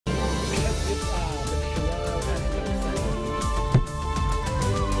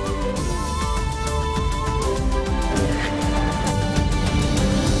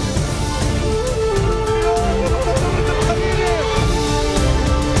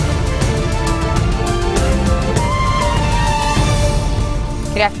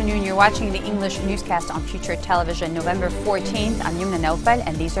watching the English newscast on Future Television, November 14th. I'm Yumna Naufal,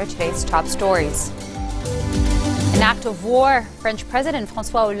 and these are today's top stories. An act of war. French President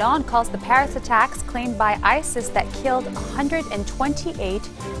François Hollande calls the Paris attacks claimed by ISIS that killed 128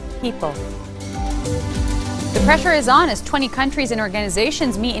 people. The pressure is on as 20 countries and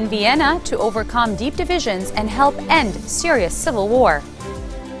organizations meet in Vienna to overcome deep divisions and help end Syria's civil war.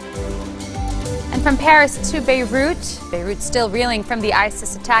 And from Paris to Beirut still reeling from the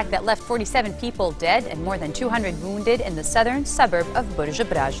ISIS attack that left 47 people dead and more than 200 wounded in the southern suburb of Burj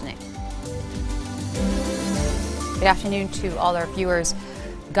Brajne. Good afternoon to all our viewers.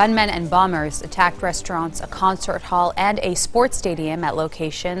 Gunmen and bombers attacked restaurants, a concert hall, and a sports stadium at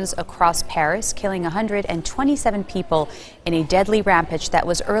locations across Paris, killing 127 people in a deadly rampage that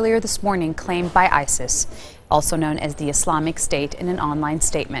was earlier this morning claimed by ISIS, also known as the Islamic State, in an online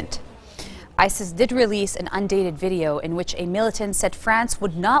statement. ISIS did release an undated video in which a militant said France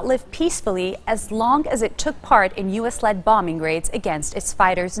would not live peacefully as long as it took part in U.S.-led bombing raids against its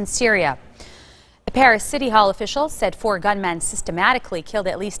fighters in Syria. A Paris City Hall official said 4 gunmen systematically killed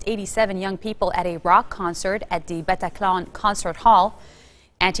at least 87 young people at a rock concert at the Bataclan Concert Hall.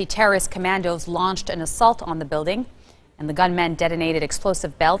 Anti-terrorist commandos launched an assault on the building, and the gunmen detonated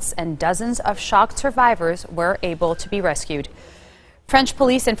explosive belts, and dozens of shocked survivors were able to be rescued. French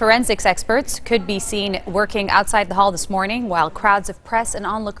police and forensics experts could be seen working outside the hall this morning while crowds of press and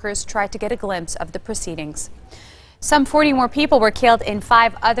onlookers tried to get a glimpse of the proceedings. Some 40 more people were killed in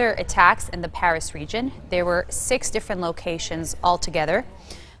 5 other attacks in the Paris region. There were 6 different locations altogether.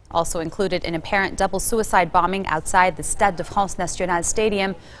 Also included an apparent double suicide bombing outside the Stade de France National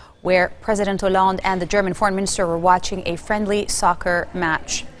Stadium, where President Hollande and the German foreign minister were watching a friendly soccer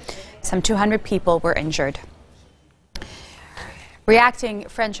match. Some 200 people were injured. Reacting,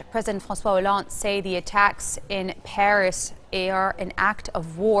 French President François Hollande say the attacks in Paris are an act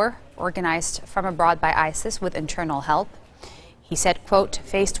of war organized from abroad by ISIS with internal help. He said, quote,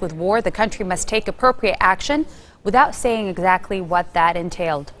 "Faced with war, the country must take appropriate action," without saying exactly what that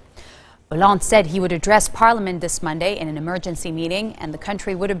entailed. Hollande said he would address Parliament this Monday in an emergency meeting, and the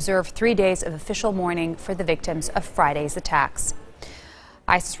country would observe 3 days of official mourning for the victims of Friday's attacks.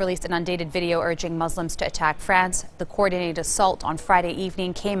 ISIS released an undated video urging Muslims to attack France. The coordinated assault on Friday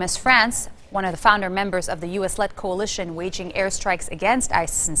evening came as France, one of the founder members of the U.S.-led coalition waging airstrikes against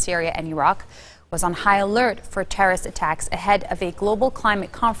ISIS in Syria and Iraq, was on high alert for terrorist attacks ahead of a global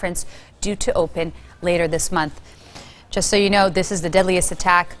climate conference due to open later this month. Just so you know, this is the deadliest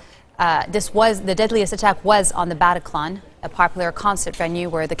attack. The deadliest attack was on the Bataclan, a popular concert venue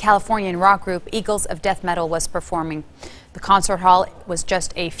where the Californian rock group Eagles of Death Metal was performing. The concert hall was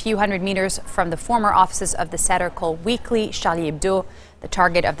just a few hundred meters from the former offices of the satirical weekly Charlie Hebdo, the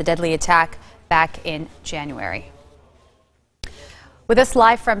target of the deadly attack back in January. With us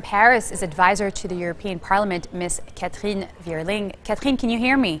live from Paris is advisor to the European Parliament, Ms. Catherine Vierling. Catherine, can you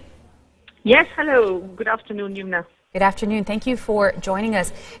hear me? Yes, hello. Good afternoon, Yumna. Good afternoon. Thank you for joining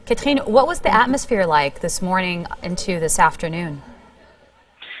us. Catherine, what was the atmosphere like this morning into this afternoon?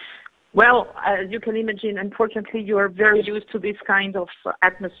 Well, as you can imagine, unfortunately, you are very used to this kind of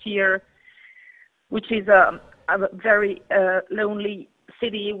atmosphere, which is a very lonely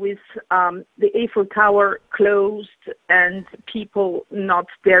city with the Eiffel Tower closed and people not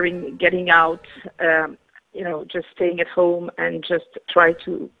daring getting out, just staying at home and just try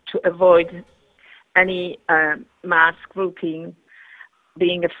to avoid any mass grouping,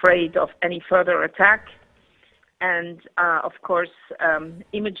 being afraid of any further attack. And of course,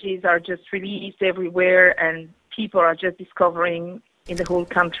 images are just released everywhere, and people are just discovering in the whole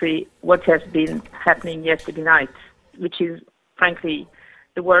country what has been happening yesterday night, which is, frankly,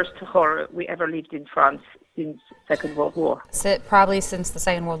 the worst horror we ever lived in France since Second World War. Probably since the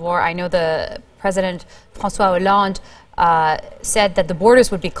Second World War. I know the President François Hollande said that the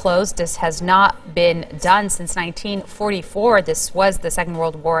borders would be closed. This has not been done since 1944. This was the Second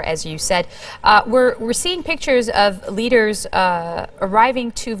World War, as you said. We're seeing pictures of leaders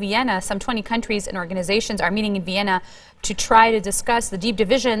arriving to Vienna. Some 20 countries and organizations are meeting in Vienna to try to discuss the deep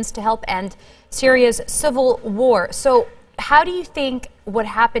divisions to help end Syria's civil war. So how do you think what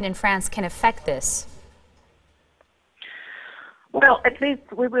happened in France can affect this? Well, at least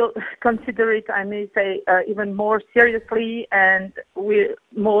we will consider it, I may say, even more seriously and with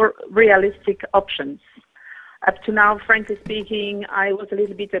more realistic options. Up to now, frankly speaking, I was a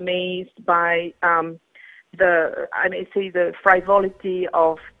little bit amazed by the frivolity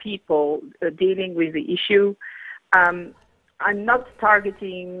of people dealing with the issue. I'm not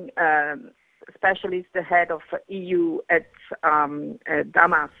targeting especially the head of EU at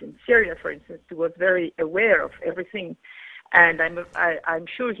Damas in Syria, for instance, who was very aware of everything. and I'm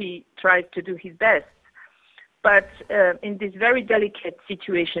sure he tries to do his best. But in this very delicate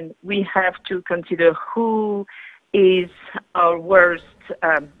situation, we have to consider who is our worst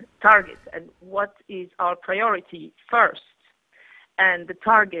target and what is our priority first. And the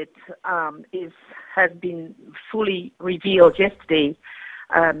target has been fully revealed yesterday.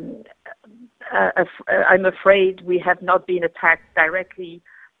 I'm afraid we have not been attacked directly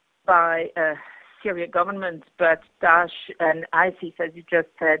by Syria government, but Daesh and ISIS, as you just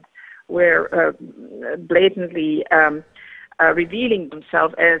said, were blatantly revealing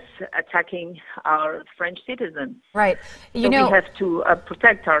themselves as attacking our French citizens. Right. So we have to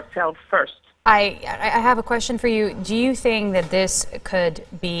protect ourselves first. I have a question for you. Do you think that this could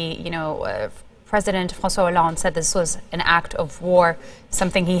be, President François Hollande said this was an act of war,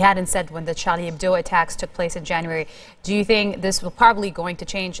 something he hadn't said when the Charlie Hebdo attacks took place in January. Do you think this will probably going to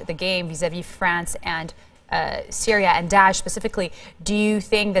change the game vis-a-vis France and Syria and Daesh specifically? Do you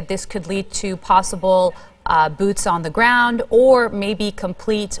think that this could lead to possible boots on the ground or maybe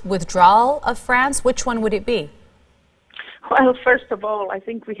complete withdrawal of France? Which one would it be? Well, first of all, I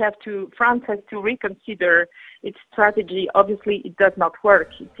think France has to reconsider its strategy. Obviously, it does not work.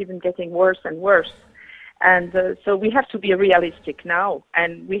 It's even getting worse and worse. And so we have to be realistic now,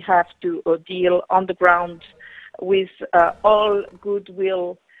 and we have to deal on the ground with all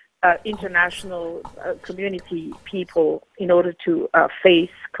goodwill international community people in order to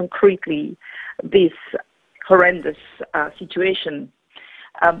face concretely this horrendous situation.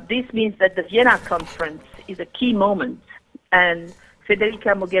 This means that the Vienna conference is a key moment, and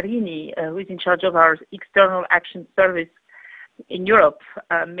Federica Mogherini, who is in charge of our external action service in Europe,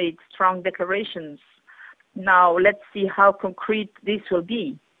 made strong declarations. Now let's see how concrete this will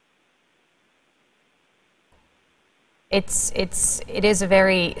be. It is a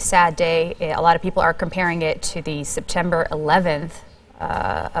very sad day. A lot of people are comparing it to the September 11th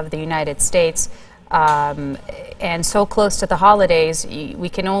of the United States. And so close to the holidays, we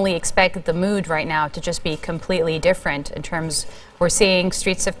can only expect the mood right now to just be completely different in terms, we're seeing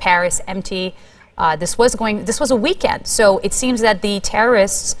streets of Paris empty. This was a weekend, so it seems that the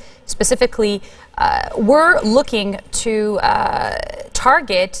terrorists specifically were looking to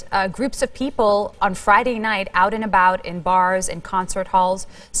target groups of people on Friday night out and about in bars and concert halls.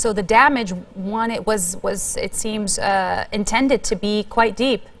 So the damage, it seems, intended to be quite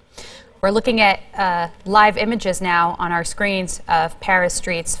deep. We're looking at live images now on our screens of Paris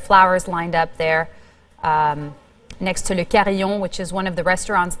streets, flowers lined up there next to Le Carillon, which is one of the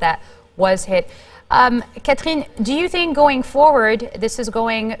restaurants that was hit. Catherine, do you think going forward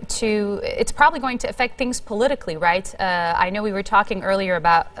it's probably going to affect things politically, right? I know we were talking earlier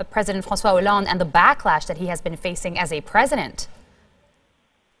about President François Hollande and the backlash that he has been facing as a president.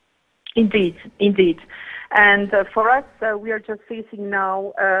 Indeed. And for us, we are just facing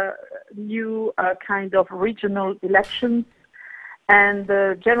now new kind of regional elections. And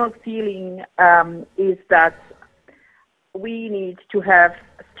the general feeling is that we need to have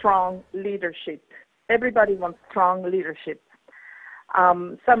strong leadership. Everybody wants strong leadership.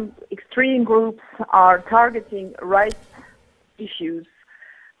 Some extreme groups are targeting rights issues,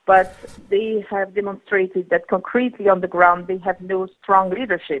 but they have demonstrated that concretely on the ground they have no strong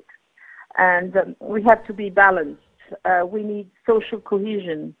leadership. And we have to be balanced. We need social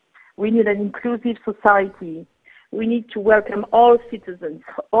cohesion. We need an inclusive society. We need to welcome all citizens.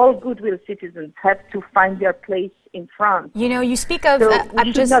 All goodwill citizens have to find their place in France. You speak of...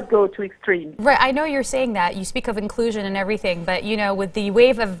 we should not go to extremes. Right, I know you're saying that. You speak of inclusion and everything, but, with the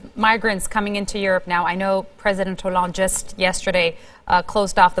wave of migrants coming into Europe now, I know President Hollande just yesterday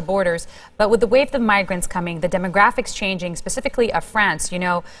closed off the borders, but with the wave of migrants coming, the demographics changing, specifically of France,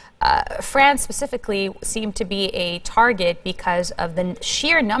 France specifically seemed to be a target because of the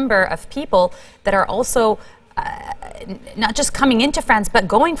sheer number of people that are also not just coming into France, but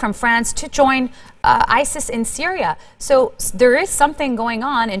going from France to join ISIS in Syria. So there is something going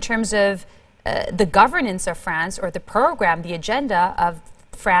on in terms of the governance of France or the program, the agenda of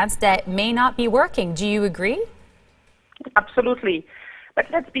France that may not be working. Do you agree? Absolutely. But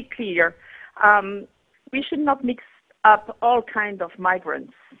let's be clear. We should not mix up all kinds of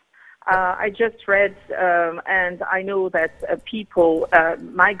migrants. I just read, and I know that people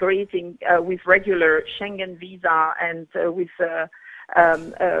migrating with regular Schengen visa and with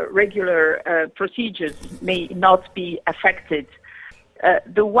regular procedures may not be affected.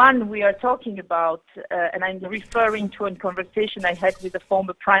 The one we are talking about, and I'm referring to a conversation I had with the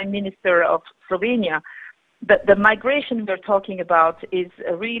former Prime Minister of Slovenia, the migration we're talking about is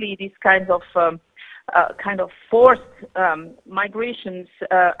really this kind of forced migrations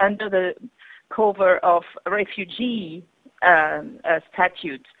under the cover of refugee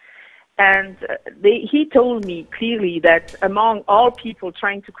statute. And he told me clearly that among all people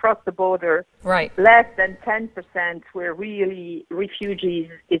trying to cross the border, right, less than 10% were really refugees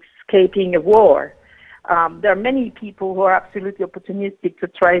escaping a war. There are many people who are absolutely opportunistic to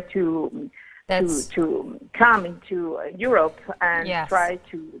try to come into Europe and try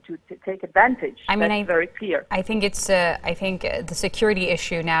to take advantage. I mean, that's very clear. I think the security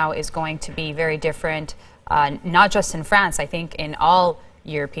issue now is going to be very different, not just in France. I think in all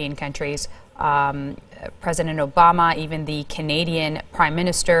European countries. President Obama, even the Canadian Prime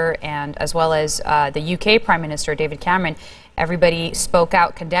Minister, and as well as the UK Prime Minister David Cameron, everybody spoke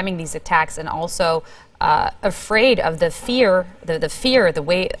out condemning these attacks and also afraid of the fear of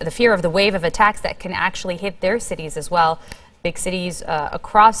the wave of attacks that can actually hit their cities as well, big cities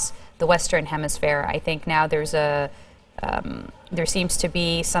across the Western Hemisphere. I think now there seems to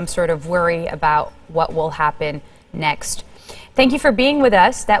be some sort of worry about what will happen next. Thank you for being with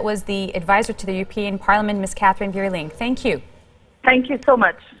us. That was the advisor to the European Parliament, Ms. Catherine Vierling. Thank you. Thank you so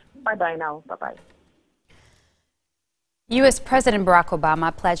much. Bye-bye now. Bye-bye. U.S. President Barack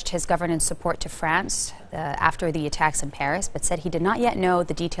Obama pledged his governance support to France after the attacks in Paris, but said he did not yet know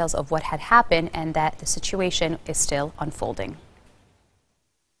the details of what had happened and that the situation is still unfolding.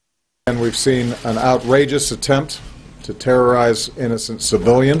 And we've seen an outrageous attempt to terrorize innocent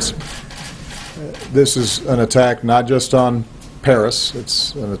civilians. This is an attack not just on Paris,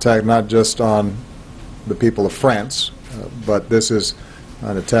 it's an attack not just on the people of France, but this is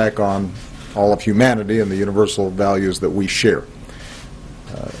an attack on all of humanity and the universal values that we share.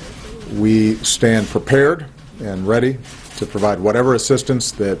 We stand prepared and ready to provide whatever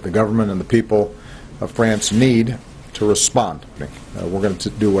assistance that the government and the people of France need to respond. We're going to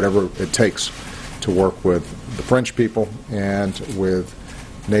do whatever it takes to work with the French people and with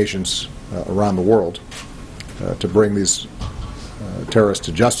nations around the world to bring these terrorists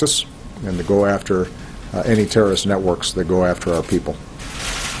to justice and to go after any terrorist networks that go after our people.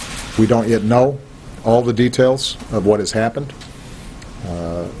 We don't yet know all the details of what has happened.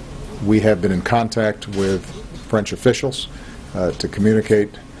 We have been in contact with French officials to communicate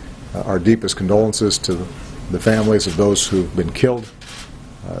our deepest condolences to the families of those who've been killed,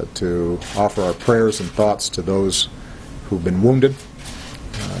 to offer our prayers and thoughts to those who've been wounded.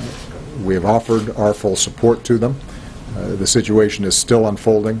 We have offered our full support to them. The situation is still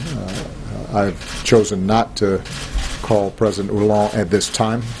unfolding. I've chosen not to call President Hollande at this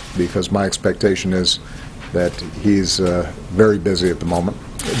time because my expectation is that he's very busy at the moment.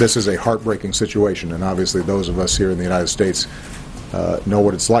 This is a heartbreaking situation, and obviously those of us here in the United States know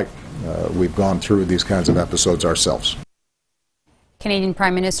what it's like. We've gone through these kinds of episodes ourselves. Canadian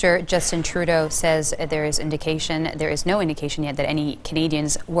Prime Minister Justin Trudeau says there is no indication yet that any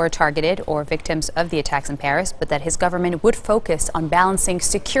Canadians were targeted or victims of the attacks in Paris, but that his government would focus on balancing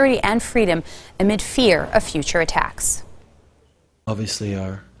security and freedom amid fear of future attacks. Obviously,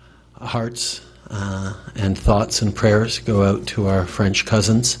 our hearts and thoughts and prayers go out to our French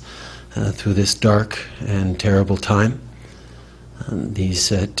cousins through this dark and terrible time.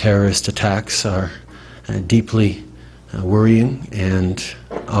 These terrorist attacks are deeply worrying and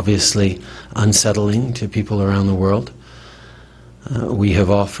obviously unsettling to people around the world. We have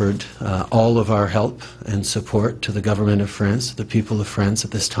offered all of our help and support to the government of France, the people of France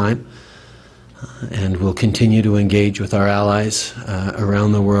at this time, and we'll continue to engage with our allies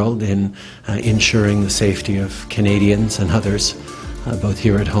around the world in ensuring the safety of Canadians and others, both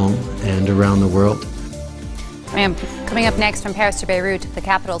here at home and around the world. Coming up next, from Paris to Beirut, the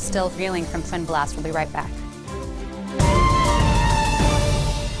capital still reeling from twin blasts. We'll be right back.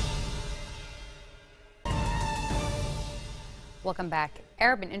 Welcome back.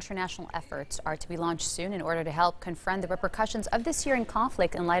 Arab and international efforts are to be launched soon in order to help confront the repercussions of this Syrian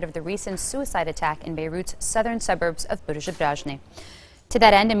conflict in light of the recent suicide attack in Beirut's southern suburbs of Burj. To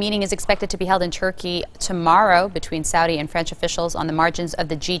that end, a meeting is expected to be held in Turkey tomorrow between Saudi and French officials on the margins of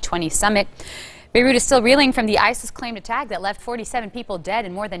the G20 summit. Beirut is still reeling from the ISIS-claimed attack that left 47 people dead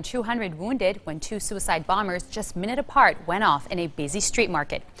and more than 200 wounded when two suicide bombers just minutes apart went off in a busy street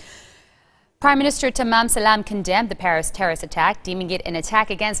market. Prime Minister Tamam Salam condemned the Paris terrorist attack, deeming it an attack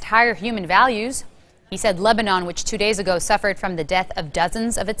against higher human values. He said Lebanon, which 2 days ago suffered from the death of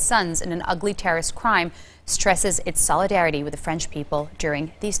dozens of its sons in an ugly terrorist crime, stresses its solidarity with the French people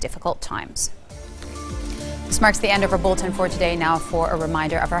during these difficult times. This marks the end of our bulletin for today. Now for a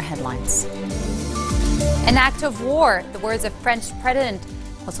reminder of our headlines. An act of war, the words of French President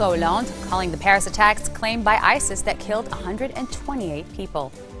François Hollande, calling the Paris attacks claimed by ISIS that killed 128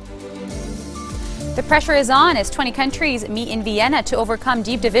 people. The pressure is on as 20 countries meet in Vienna to overcome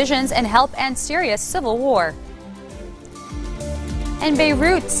deep divisions and help end Syria's civil war. And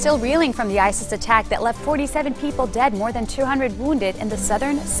Beirut still reeling from the ISIS attack that left 47 people dead, more than 200 wounded in the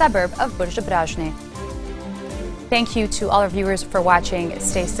southern suburb of Burj Brajne. Thank you to all our viewers for watching.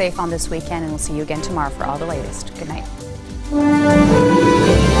 Stay safe on this weekend, and we'll see you again tomorrow for all the latest. Good night.